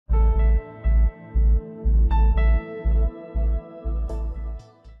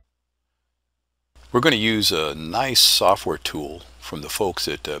We're going to use a nice software tool from the folks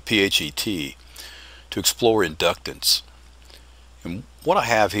at PHET to explore inductance. And what I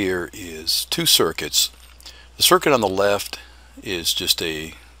have here is two circuits. The circuit on the left is just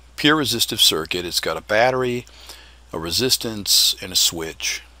a pure resistive circuit. It's got a battery, a resistance, and a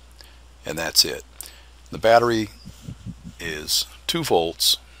switch, and that's it. The battery is 2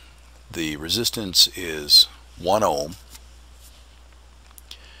 volts. The resistance is 1 ohm.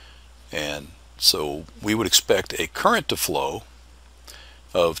 And so we would expect a current to flow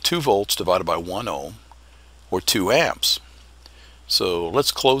of 2 volts divided by 1 ohm, or 2 amps. So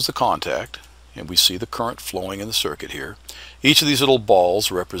let's close the contact, and we see the current flowing in the circuit here. Each of these little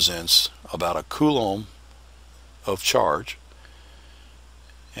balls represents about a coulomb of charge,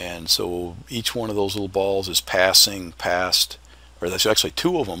 and so each one of those little balls is passing past, or that's actually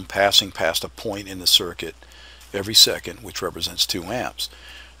 2 of them passing past a point in the circuit every second, which represents 2 amps.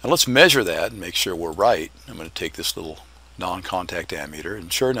 And let's measure that and make sure we're right. I'm going to take this little non-contact ammeter,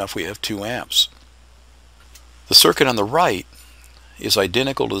 and sure enough we have 2 amps. The circuit on the right is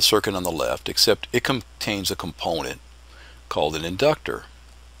identical to the circuit on the left, except it contains a component called an inductor.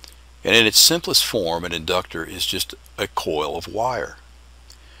 And in its simplest form, an inductor is just a coil of wire.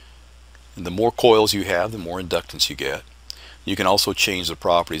 And the more coils you have, the more inductance you get. You can also change the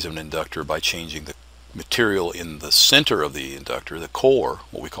properties of an inductor by changing the material in the center of the inductor, the core,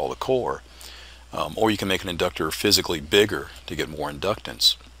 what we call the core. Or you can make an inductor physically bigger to get more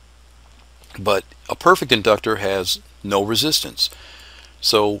inductance. But a perfect inductor has no resistance.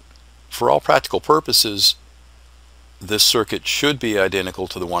 So for all practical purposes, this circuit should be identical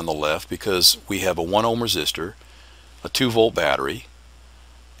to the one on the left, because we have a 1 ohm resistor, a 2 volt battery,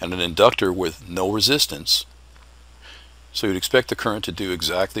 and an inductor with no resistance. So you'd expect the current to do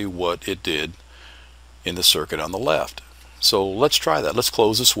exactly what it did in the circuit on the left. So let's try that. Let's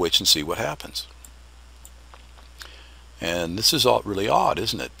close the switch and see what happens. And this is really odd,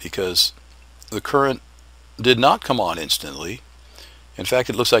 isn't it? Because the current did not come on instantly. In fact,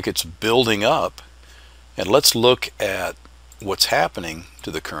 it looks like it's building up. And let's look at what's happening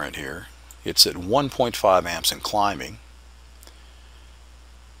to the current here. It's at 1.5 amps and climbing.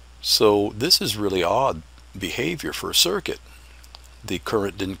 So this is really odd behavior for a circuit. The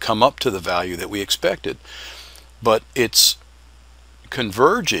current didn't come up to the value that we expected, but it's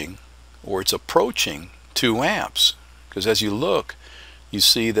converging, or it's approaching 2 amps, because as you look, you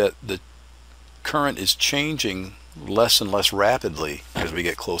see that the current is changing less and less rapidly as we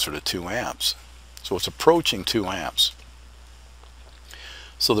get closer to 2 amps. So it's approaching 2 amps.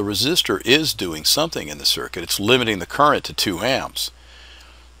 So the resistor is doing something in the circuit. It's limiting the current to 2 amps.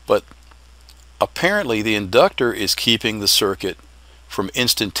 But apparently the inductor is keeping the circuit from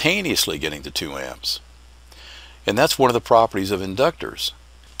instantaneously getting to 2 amps. And that's one of the properties of inductors.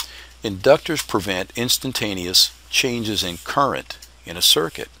 Inductors prevent instantaneous changes in current in a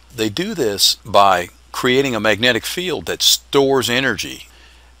circuit. They do this by creating a magnetic field that stores energy,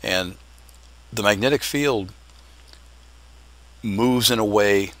 and the magnetic field moves in a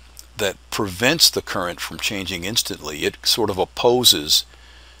way that prevents the current from changing instantly. It sort of opposes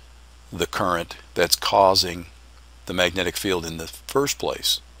the current that's causing the magnetic field in the first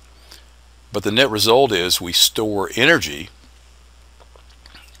place. But the net result is we store energy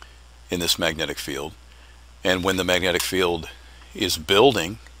in this magnetic field, and when the magnetic field is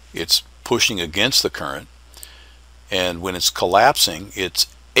building, it's pushing against the current, and when it's collapsing, it's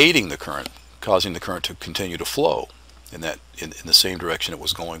aiding the current, causing the current to continue to flow in the same direction it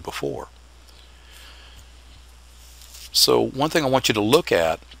was going before. So one thing I want you to look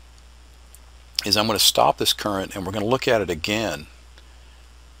at is, I'm going to stop this current and we're going to look at it again,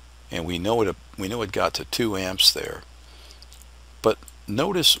 and we know it got to 2 amps there. But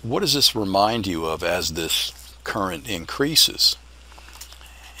notice, what does this remind you of as this current increases?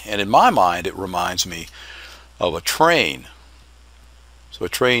 And in my mind, it reminds me of a train. So a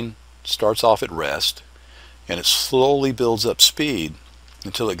train starts off at rest, and it slowly builds up speed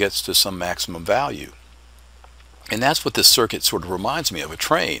until it gets to some maximum value. And that's what this circuit sort of reminds me of, a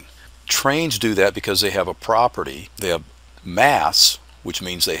train. Trains do that because they have a property. They have mass, which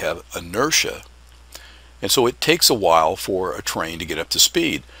means they have inertia. And so it takes a while for a train to get up to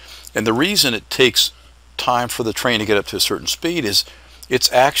speed. And the reason it takes time for the train to get up to a certain speed is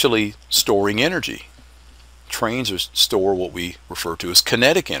it's actually storing energy. Trains store what we refer to as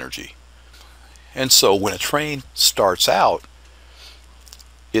kinetic energy. And so when a train starts out,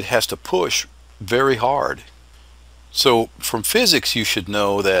 it has to push very hard. So from physics, you should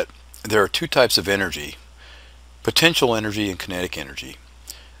know that there are 2 types of energy: potential energy and kinetic energy.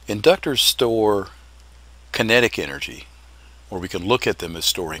 Inductors store kinetic energy, or we can look at them as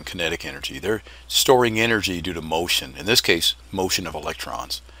storing kinetic energy. They're storing energy due to motion, in this case motion of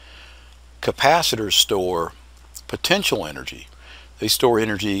electrons. Capacitors store potential energy. They store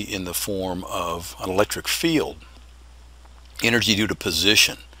energy in the form of an electric field, energy due to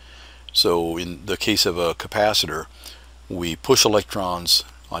position. So in the case of a capacitor, we push electrons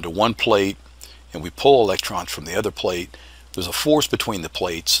onto one plate and we pull electrons from the other plate. There's a force between the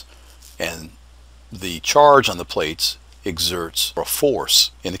plates, and the charge on the plates exerts a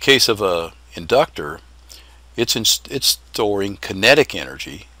force. In the case of an inductor, it's storing kinetic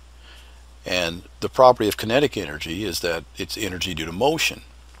energy, and the property of kinetic energy is that it's energy due to motion.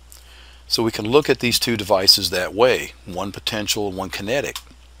 So we can look at these two devices that way, one potential and one kinetic.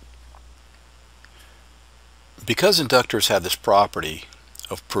 Because inductors have this property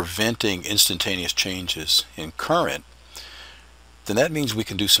of preventing instantaneous changes in current, then that means we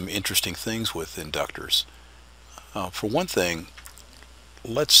can do some interesting things with inductors. For one thing,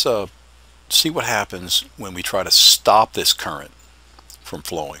 let's see what happens when we try to stop this current from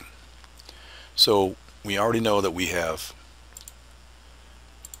flowing. So we already know that we have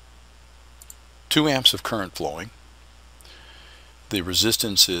 2 amps of current flowing. The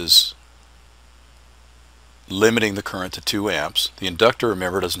resistance is limiting the current to 2 amps. The inductor,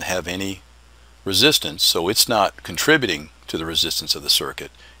 remember, doesn't have any resistance, so it's not contributing to the resistance of the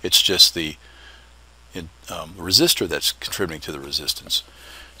circuit. It's just the resistor that's contributing to the resistance.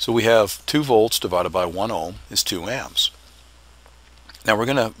 So we have 2 volts divided by 1 ohm is 2 amps. Now we're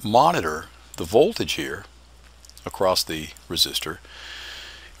going to monitor the voltage here across the resistor.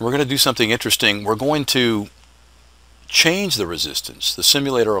 And we're going to do something interesting. We're going to change the resistance. The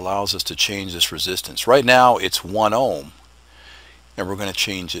simulator allows us to change this resistance. Right now it's 1 ohm, and we're going to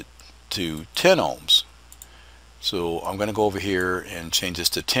change it to 10 ohms. So I'm going to go over here and change this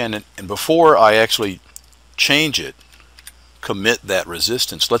to 10, and before I actually change it, commit that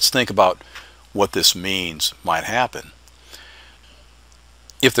resistance, let's think about what this means might happen.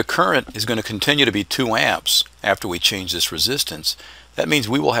 If the current is going to continue to be 2 amps after we change this resistance, that means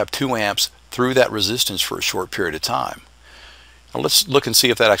we will have 2 amps through that resistance for a short period of time. Now let's look and see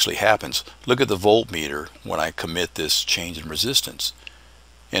if that actually happens. Look at the voltmeter when I commit this change in resistance.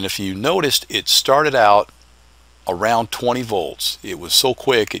 And if you noticed, it started out around 20 volts. It was so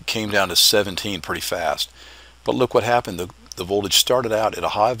quick it came down to 17 pretty fast. But look what happened. The voltage started out at a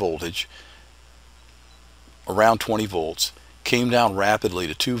high voltage around 20 volts, came down rapidly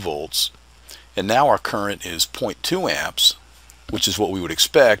to 2 volts, and now our current is 0.2 amps, which is what we would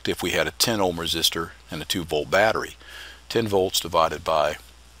expect if we had a 10 ohm resistor and a 2 volt battery. 10 volts divided by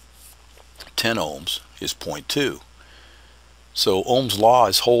 10 ohms is 0.2. So Ohm's law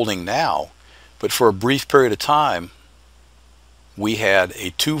is holding now, but for a brief period of time we had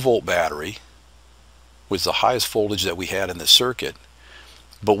a 2 volt battery with the highest voltage that we had in the circuit,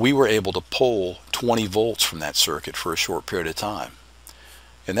 but we were able to pull 20 volts from that circuit for a short period of time.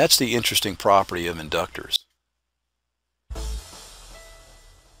 And that's the interesting property of inductors.